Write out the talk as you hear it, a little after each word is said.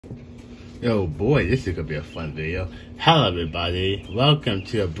Oh boy, this is gonna be a fun video. Hello everybody, welcome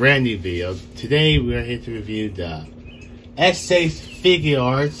to a brand new video. Today we're here to review the S8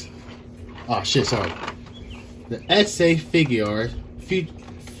 Figuarts. Oh shit, sorry. The S8 Figuarts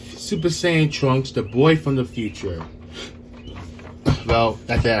Super Saiyan Trunks, the boy from the future. Well,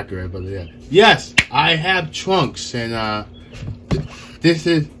 that's accurate, but yeah. Yes, I have Trunks, and this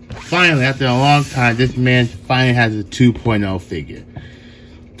is finally, after a long time, this man finally has a 2.0 figure.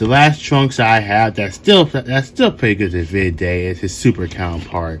 The last Trunks I have that's still pretty good to this very day is his super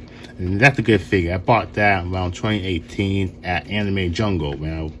counterpart, and that's a good figure. I bought that around 2018 at Anime Jungle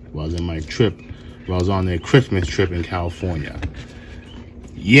when I was in my trip, when I was on a Christmas trip in California.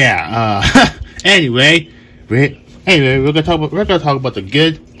 Yeah. Anyway, we're gonna talk about the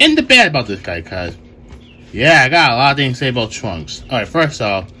good and the bad about this guy, cause yeah, I got a lot of things to say about Trunks. All right, first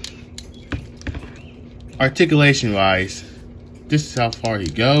off, articulation wise. This is how far he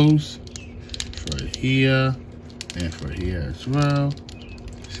goes for here and for here as well.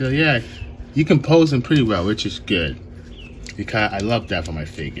 So yeah, you can pose him pretty well, which is good because I love that for my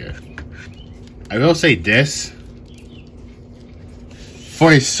figure. I will say this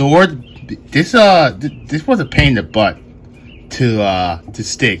for his sword. This was a pain in the butt to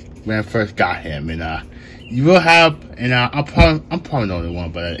stick when I first got him, and you will have, and I'm probably the only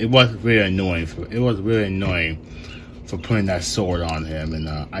one, but it was really annoying. For putting that sword on him, and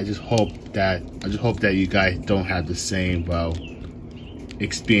I just hope that you guys don't have the same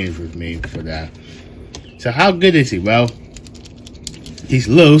experience with me for that. So how good is he? Well, he's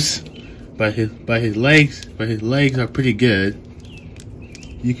loose, but his legs are pretty good.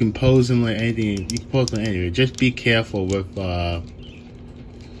 You can pose him like anything. You can pose him anywhere. Just be careful with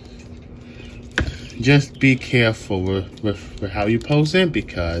how you pose him,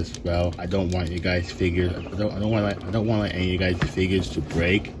 because well, I don't want you guys figures. I don't want any of you guys figures to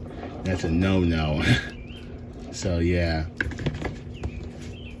break. That's a no. So yeah.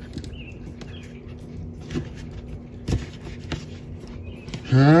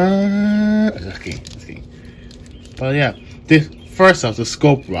 Okay. But yeah, this first off, the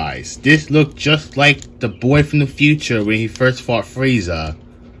scope rise. This looked just like the boy from the future when he first fought Frieza.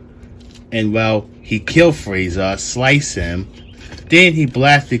 And well, he killed Frieza, sliced him. Then he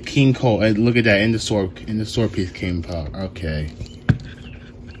blasted King Cole. And look at that, in the sword piece came out. Okay,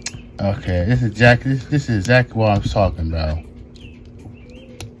 this is exactly what I'm talking about.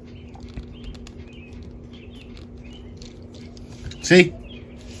 See?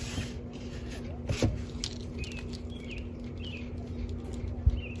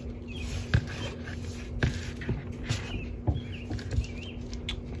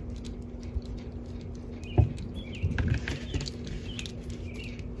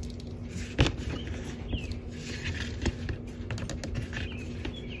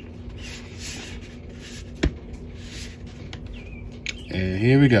 And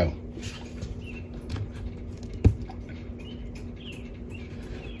here we go.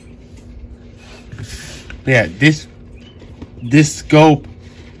 Yeah, this scope.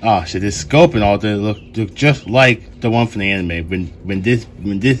 Oh shit! This scope and all that look just like the one from the anime. When this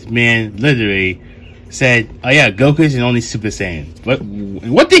man literally said, "Oh yeah, Goku's the only Super Saiyan."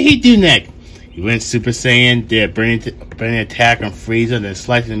 What did he do next? He went Super Saiyan, did a burning attack on Frieza, then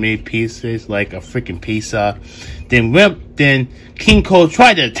sliced and made pieces like a freaking pizza. Then King Cole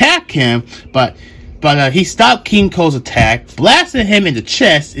tried to attack him, but he stopped King Cole's attack, blasted him in the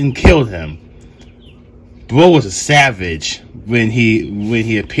chest, and killed him. Bro was a savage when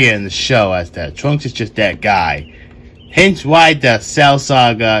he appeared in the show as that. Trunks is just that guy. Hence why the Cell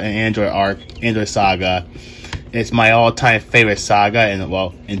Saga and Android Saga is my all-time favorite saga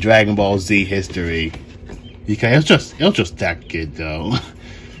in Dragon Ball Z history. Because it was just that good though.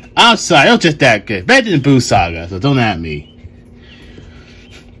 I'm sorry, it was just that good. Better than Boo Saga, so don't at me.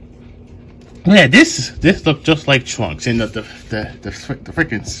 Yeah, this looked just like Trunks in the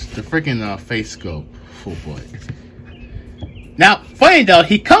freaking face scope. Oh boy. Now, funny though,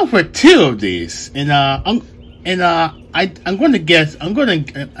 he comes with two of these, and I'm going to guess.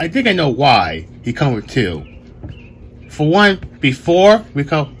 I think I know why he comes with two. For one, before we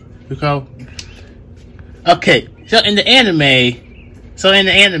go. Okay, so in the anime,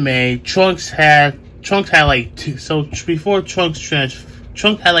 Trunks had like two. So before Trunks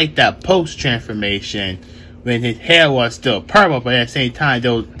had like that post transformation when his hair was still purple, but at the same time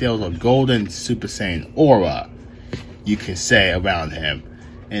there was a golden Super Saiyan aura, you can say, around him.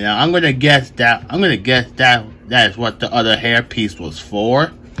 And I'm gonna guess that is what the other hair piece was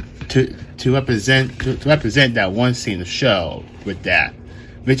for, to represent that one scene in the show with that,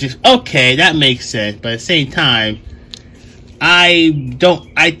 which is okay. That makes sense, but at the same time,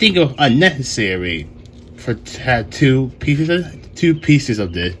 I think it was unnecessary to have two pieces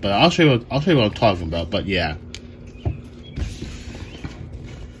of this, but I'll show you what I'm talking about. But yeah.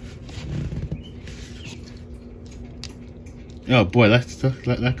 Oh boy, let's go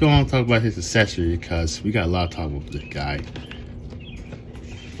on and talk about his accessory, because we got a lot to talk about this guy.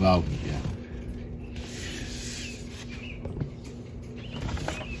 Well, yeah.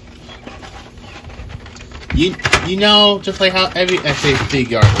 You know, just like how every SA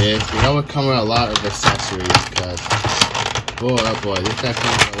Figuart is, you know, it comes with a lot of accessories, because boy, oh boy, this guy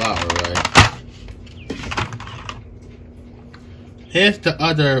comes with a lot, alright. Here's the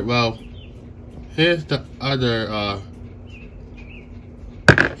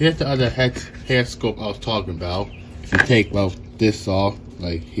other hair scope I was talking about. If you take, this off,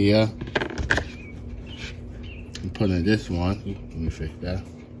 like here, and put in this one. Let me fix that.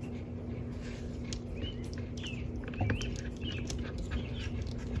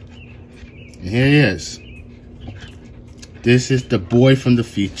 And here he is. This is the boy from the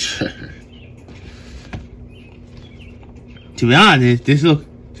future. To be honest, this look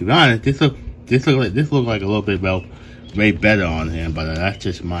like a little bit way better on him, but that's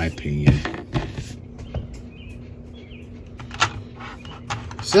just my opinion.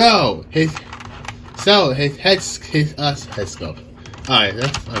 So his head scope. Alright,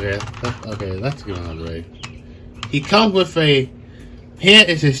 let's go another way. He comes with here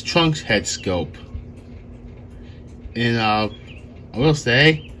is his trunks head scope. And I will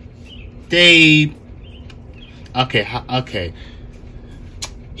say okay.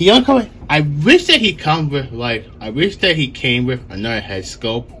 He don't come with, I wish that he came with another head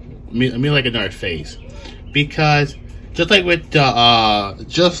scope. I mean like another face. Because just like with the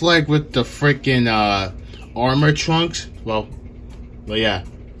freaking armor trunks, well yeah,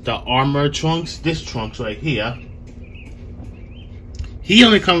 the armor trunks, this trunks right here, he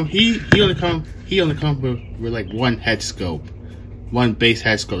only come with like one head scope, one base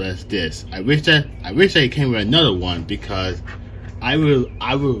head scope. That's this. I wish that he came with another one, because I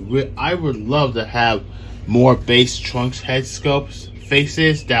would love to have more base trunks head scopes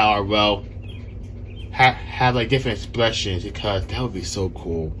faces that are have like different expressions, because that would be so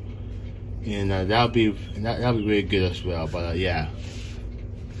cool, and that would be really good as well. But yeah.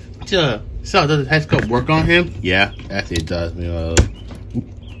 So does the head scope work on him? Yeah, actually it does.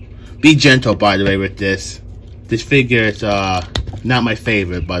 Be gentle, by the way, with this. This figure is not my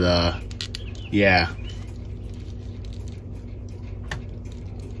favorite, but yeah.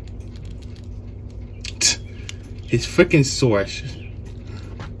 His freaking source.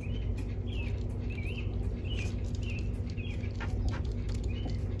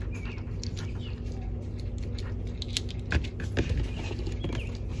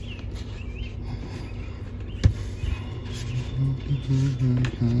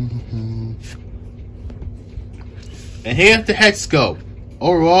 And here's the head scope.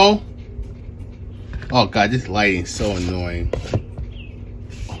 Overall, oh god, this lighting is so annoying.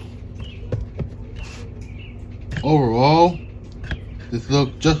 Overall, this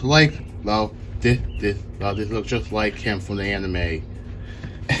looks just like this looks just like him from the anime.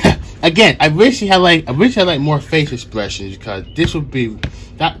 Again, I wish he had more face expressions, because this would be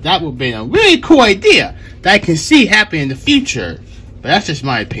that would be a really cool idea that I can see happen in the future. But that's just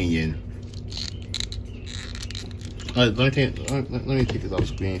my opinion. Let me take this off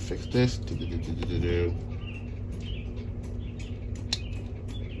screen and fix this.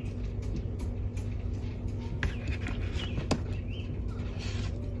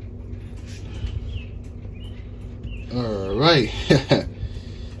 Alright.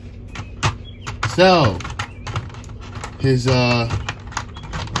 So his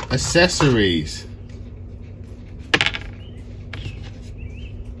accessories.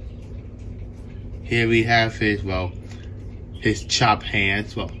 Here we have his chopped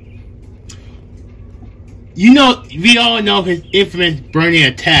hands. Well, you know, we all know his infamous burning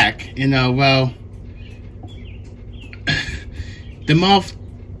attack. You know, well, the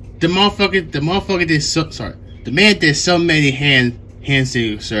motherfucker did so. Sorry, the man did so many hand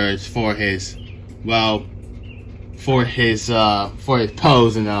signatures for his pose,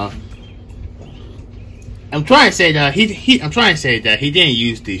 and I'm trying to say that he didn't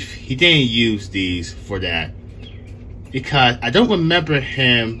use these. He didn't use these for that, because I don't remember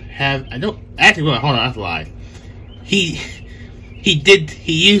him have. I don't actually. Hold on, that's a lie. He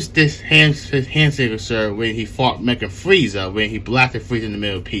used his hand signature when he fought Mecha Frieza, when he blasted Frieza in the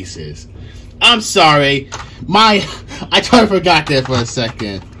middle pieces. I'm sorry, I totally forgot that for a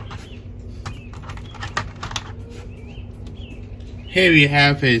second. Here we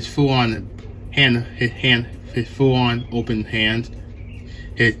have his full-on hand his full-on open hands,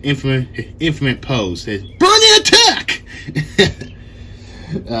 his infinite pose, his burning attack.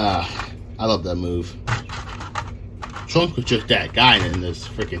 I love that move. Trunks was just that guy in this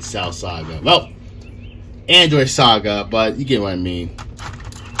freaking Cell Saga. Well, Android Saga, but you get what I mean.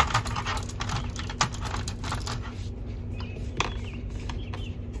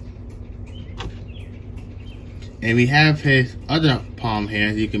 And we have his other palm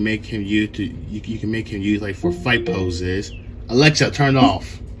hands. You can make him use you can make him use like for fight poses. Alexa, turn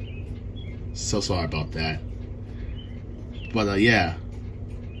off. So sorry about that. But yeah.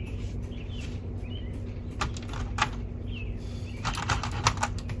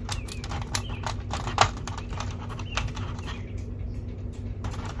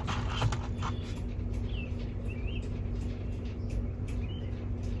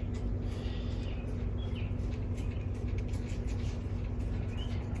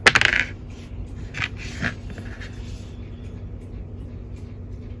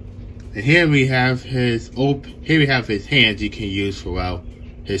 And here we have his hands you can use for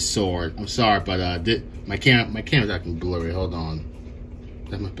his sword. I'm sorry, but my camera's acting blurry. Hold on,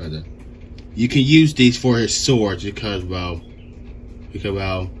 that's much better. You can use these for his swords because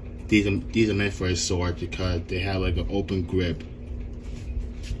these are meant for his sword because they have like an open grip.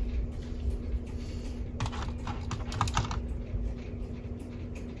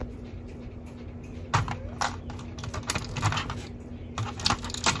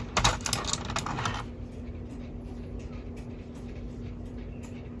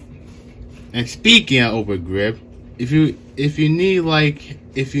 And speaking of open grip, if you need like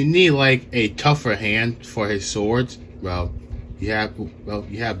a tougher hand for his swords, you have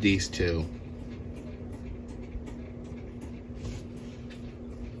these two.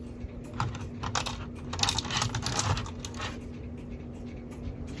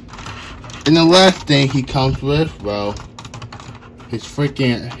 And the last thing he comes with, his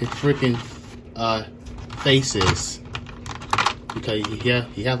freaking faces. Because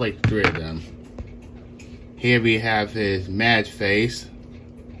he has like 3 of them. Here we have his mad face.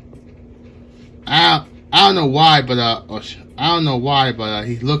 I don't know why, but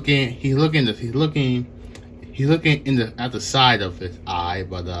he's looking at the side of his eye.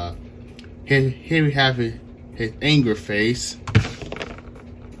 But here we have his anger face,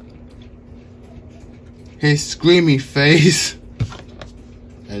 his screaming face,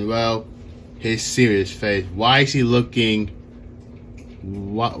 and his serious face. Why is he looking?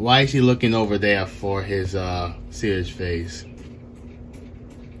 Why is he looking over there for his serious face?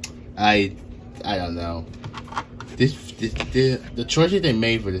 I don't know. The choices they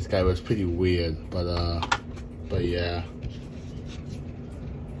made for this guy was pretty weird, but yeah.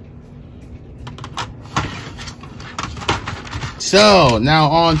 So now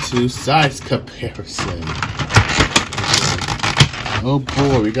on to size comparison. Oh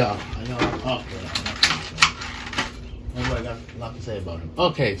boy, I got a lot to say about him.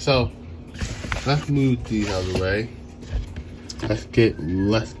 Okay, so let's move these out of the way. Let's get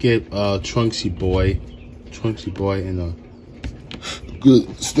Trunksy boy in a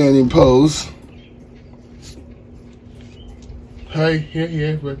good standing pose. Hey,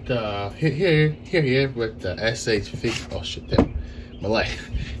 here with the SH fix. Oh shit, there. My life.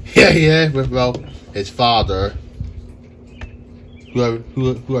 Here with his father,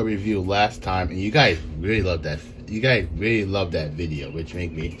 who I reviewed last time, and you guys really loved that. You guys really love that video, which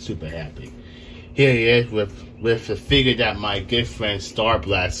made me super happy. Here he is with the figure that my good friend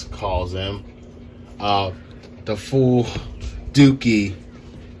Starblast calls him, the full Dookie,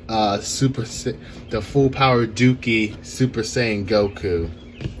 the full power Dookie Super Saiyan Goku.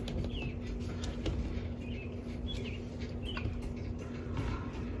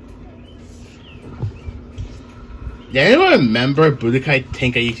 Yeah, anyone remember Budokai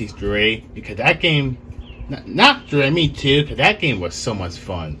Tenkaichi 3? Because that game. Not 3, I mean 2, because that game was so much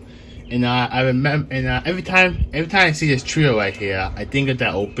fun. And I remember, and every time I see this trio right here, I think of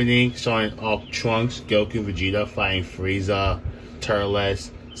that opening showing off Trunks, Goku, Vegeta fighting Frieza,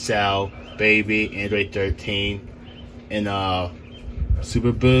 Turles, Cell, Baby, Android 13, and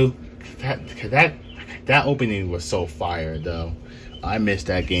Super Boo. That opening was so fire though. I missed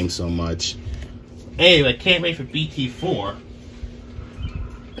that game so much. Anyway, I can't wait for BT4.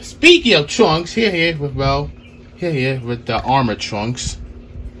 Speaking of Trunks, here with the armor Trunks.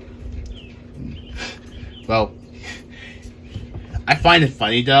 I find it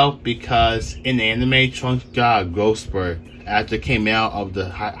funny though because in the anime, Trunks got a growth spurt after it came out of the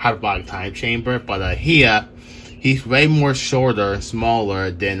hyperbolic time chamber, but here he's way more shorter and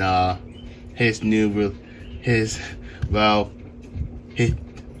smaller than his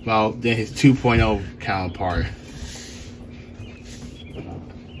well, than his 2.0 counterpart.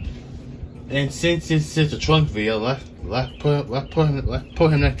 And since this is a trunk video, let's put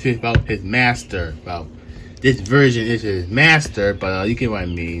him next to about his master. About this version is his master, but you get what I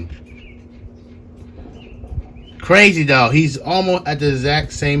mean. Crazy though, he's almost at the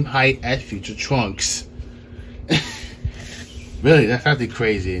exact same height as future Trunks. Really, that's actually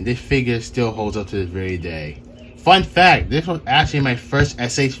crazy, and this figure still holds up to this very day. Fun fact, this was actually my first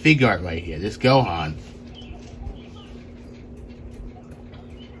SH Figuart right here, this Gohan.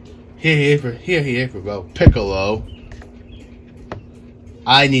 Here he is for Piccolo.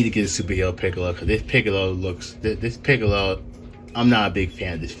 I need to get a superhero Piccolo, because this Piccolo, I'm not a big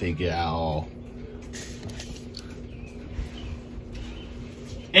fan of this figure at all.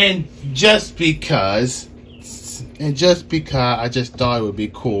 And just because I just thought it would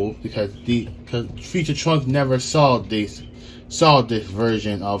be cool, because Future Trunks never saw this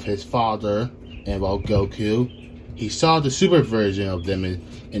version of his father and Goku. He saw the super version of them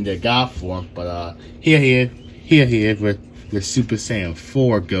in their God form, but here he is with Super Saiyan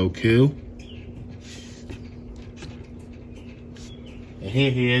 4 Goku. And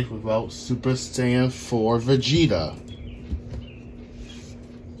here he is with Super Saiyan 4 Vegeta.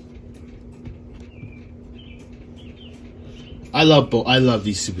 I love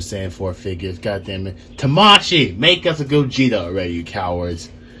these Super Saiyan 4 figures. God damn it. Tamashi, make us a Gogeta already, you cowards.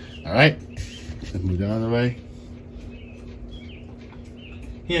 Alright. Let's move down already.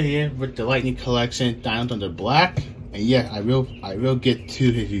 Here with the Lightning Collection, Diamond Under Black. And yeah, I will get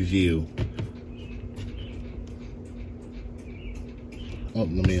to his review. Oh, let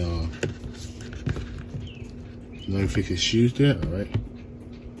me fix his shoes there. Alright.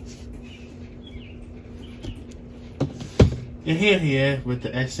 And here he is with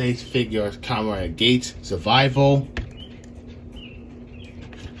the SH Figuarts Comrade Gates Survival.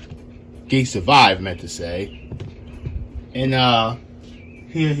 Gates Survive, meant to say. And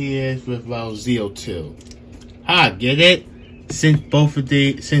here he is with Zeo 2. Get it?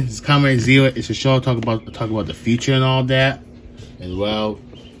 Since Comrade Zeo is a show talk about the future and all that. And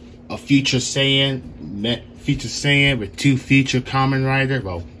a future Saiyan with two future Kamen Rider.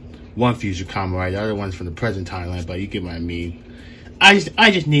 Well, one future Kamen Rider, the other one's from the present timeline, but you get what I mean. I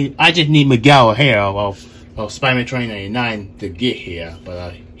just need Miguel O'Hara, Spider-Man 2099 to get here,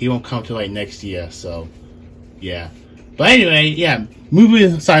 but he won't come till like next year, so yeah. But anyway, yeah, moving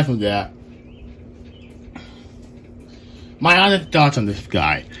aside from that, my honest thoughts on this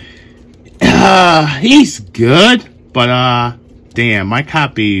guy. He's good, but damn, my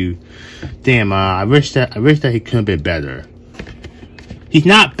copy, I wish that he could have been better. He's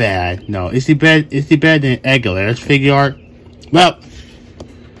not bad. No, is he better than Aguilera's figure art? Well,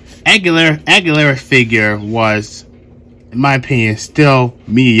 Aguilera's figure was, in my opinion, still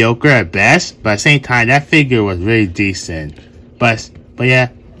mediocre at best, but at the same time, that figure was really decent. But yeah,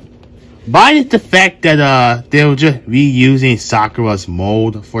 by the fact that they were just reusing Sakura's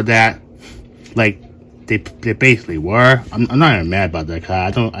mold for that, like they basically were. I'm not even mad about that, cause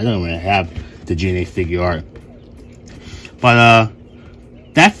I don't really have the GNA figure art, but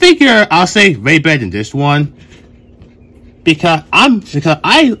that figure, I'll say, way better than this one. Because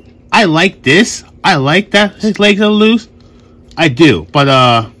I like this. I like that his legs are loose. I do.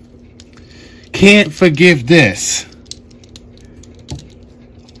 But, can't forgive this.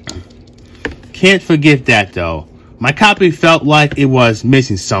 Can't forgive that, though. My copy felt like it was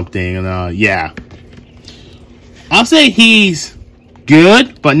missing something. And, yeah. I'll say he's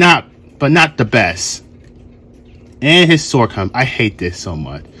good, but not the best. And his sword comes. I hate this so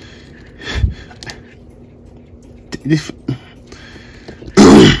much.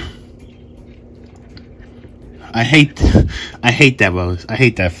 I hate that, Rose. I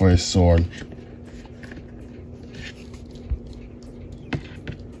hate that for his sword.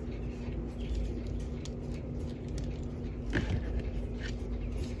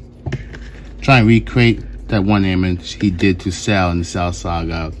 Try and recreate that one image he did to Cell in the Cell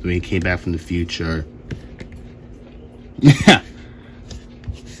Saga when he came back from the future. Yeah,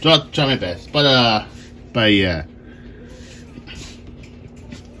 try my best, but yeah,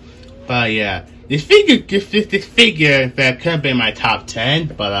 this figure, in fact, could have been my top 10,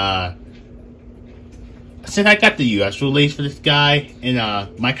 but since I got the US release for this guy, and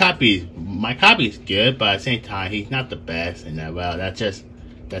my copy is good, but at the same time, he's not the best, and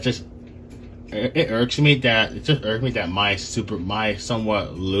it irks me that my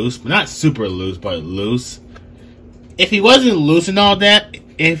somewhat loose, but not super loose, but loose. If he wasn't loose and all that,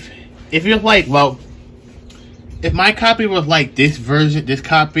 if you're like, well, if my copy was like this version, this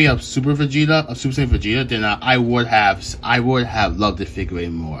copy of Super Vegeta, of Super Saiyan Vegeta, then I would have loved the figure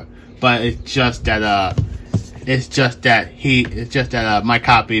more. But it's just that my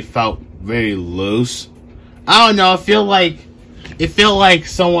copy felt very loose. I don't know. It felt like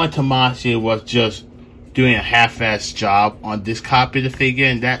someone Tamashii was just doing a half-assed job on this copy of the figure,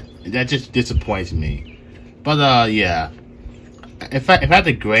 and that just disappoints me. But yeah, if I had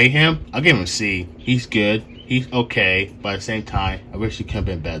to grade him, I'll give him a C. He's good. He's okay. But at the same time, I wish he could have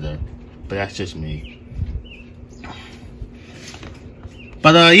been better. But that's just me.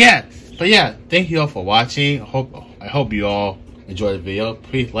 But yeah. Thank you all for watching. I hope you all enjoyed the video.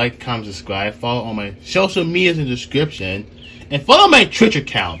 Please like, comment, subscribe. Follow all my social medias in the description. And follow my Twitch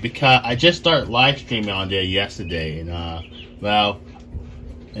account, because I just started live streaming on there yesterday. And I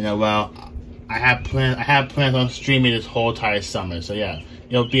have plans on streaming this whole entire summer. So yeah,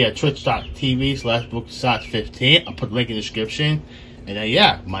 it'll be at twitch.tv/bookshots15. I'll put the link in the description. And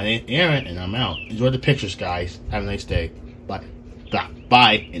yeah, my name's Aaron, and I'm out. Enjoy the pictures, guys. Have a nice day. Bye.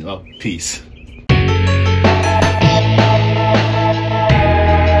 Bye. And peace.